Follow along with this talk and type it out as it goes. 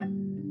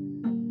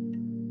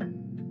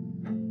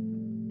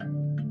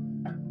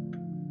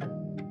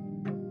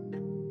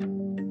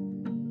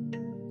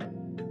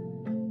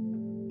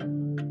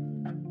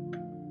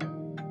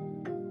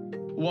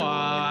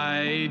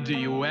Why do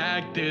you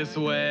act this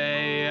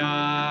way?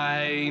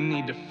 I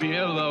need to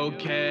feel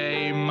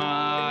okay.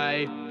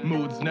 My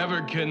mood's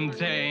never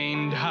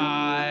contained.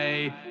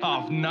 High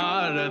off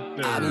not a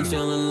thing. I've been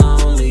feeling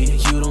lonely,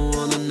 you don't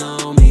wanna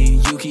know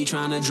me. You keep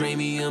trying to drain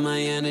me of my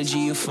energy,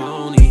 you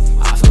phony.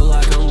 I feel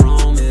like I'm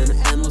roaming,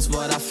 endless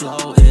what I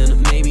flow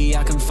in. Maybe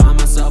I can find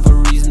myself a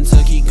reason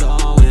to keep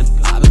going.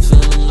 I've been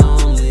feeling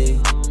lonely,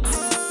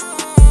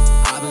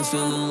 I've been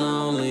feeling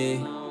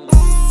lonely,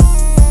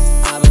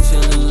 I've been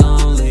feeling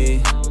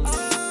lonely,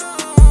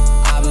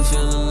 I've been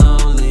feeling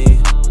lonely,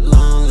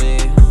 lonely.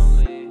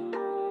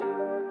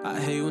 I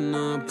hate when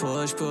I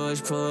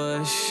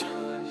push.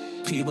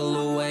 People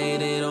away,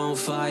 they don't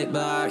fight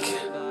back.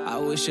 I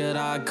wish that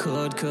I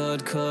could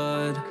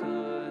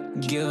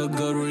give a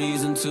good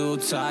reason to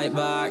type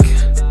back.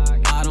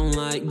 I don't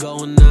like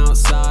going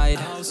outside,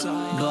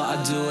 but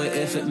I'd do it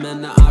if it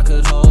meant that I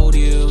could hold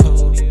you.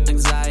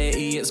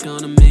 Anxiety, it's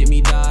gonna make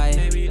me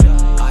die.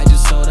 I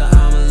just hope that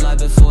I'm alive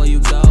before you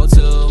go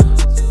to.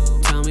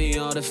 Tell me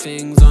all the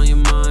things on your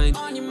mind.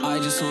 I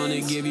just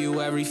wanna give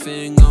you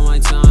everything on my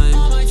time.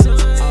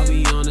 I'll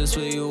be honest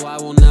with you, I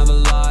will never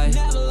lie.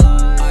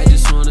 I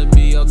just wanna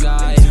be your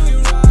guy,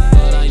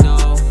 but I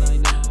know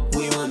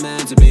we weren't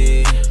meant to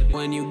be.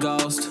 When you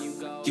ghost,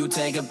 you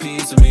take a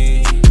piece of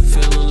me.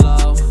 Feeling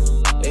low,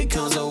 it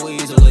comes so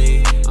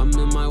easily. I'm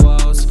in my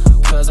woes,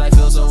 cause I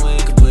feel so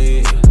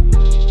incomplete.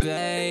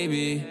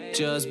 Baby,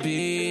 just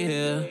be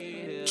here,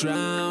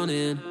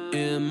 drowning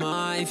in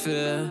my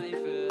fear.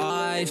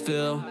 I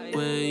feel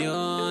when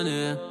you're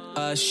near,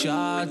 a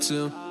shot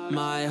to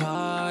my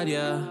heart,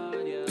 yeah.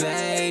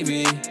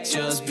 Baby,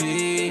 just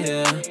be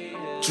here,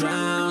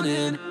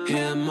 drowning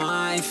in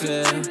my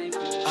fear.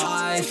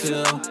 I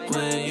feel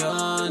when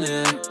you're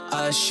near,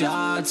 a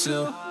shot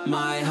to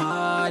my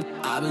heart.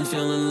 I've been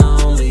feeling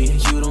lonely,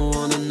 you don't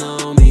wanna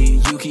know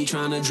me. You keep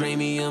trying to drain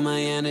me of my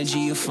energy,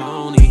 you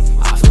phony.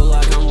 I feel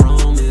like I'm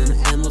roaming,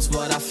 endless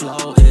what I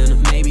flow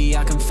in. Maybe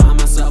I can find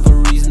myself a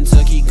reason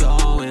to keep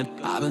going.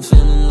 I've been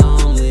feeling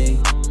lonely,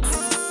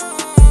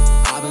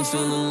 I've been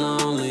feeling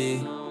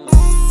lonely,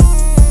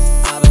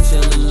 I've been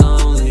feeling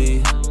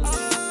lonely,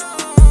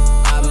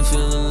 I've been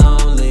feeling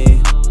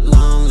lonely,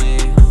 lonely.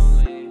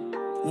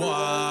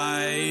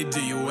 Why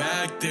do you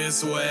act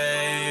this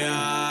way?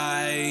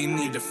 I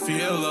need to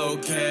feel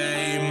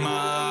okay.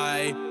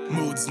 My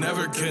mood's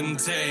never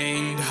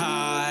contained.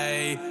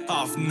 High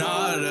off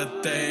not a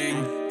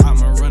thing.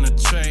 I'ma run a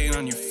train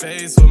on your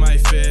face with my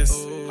fist.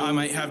 I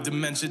might have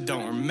dementia,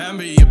 don't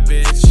remember you,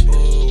 bitch.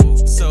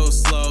 So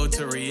slow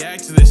to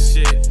react to this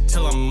shit,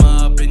 till I'm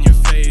up in your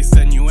face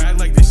and you act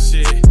like this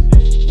shit.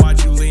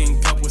 Why'd you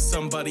link up with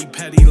somebody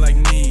petty like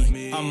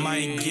me? I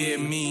might get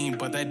mean,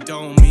 but that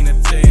don't mean a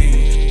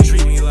thing.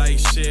 Treat me like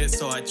shit,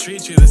 so I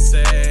treat you the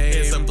same.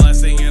 It's a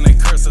blessing and a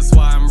curse, that's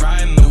why I'm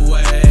riding the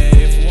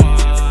wave.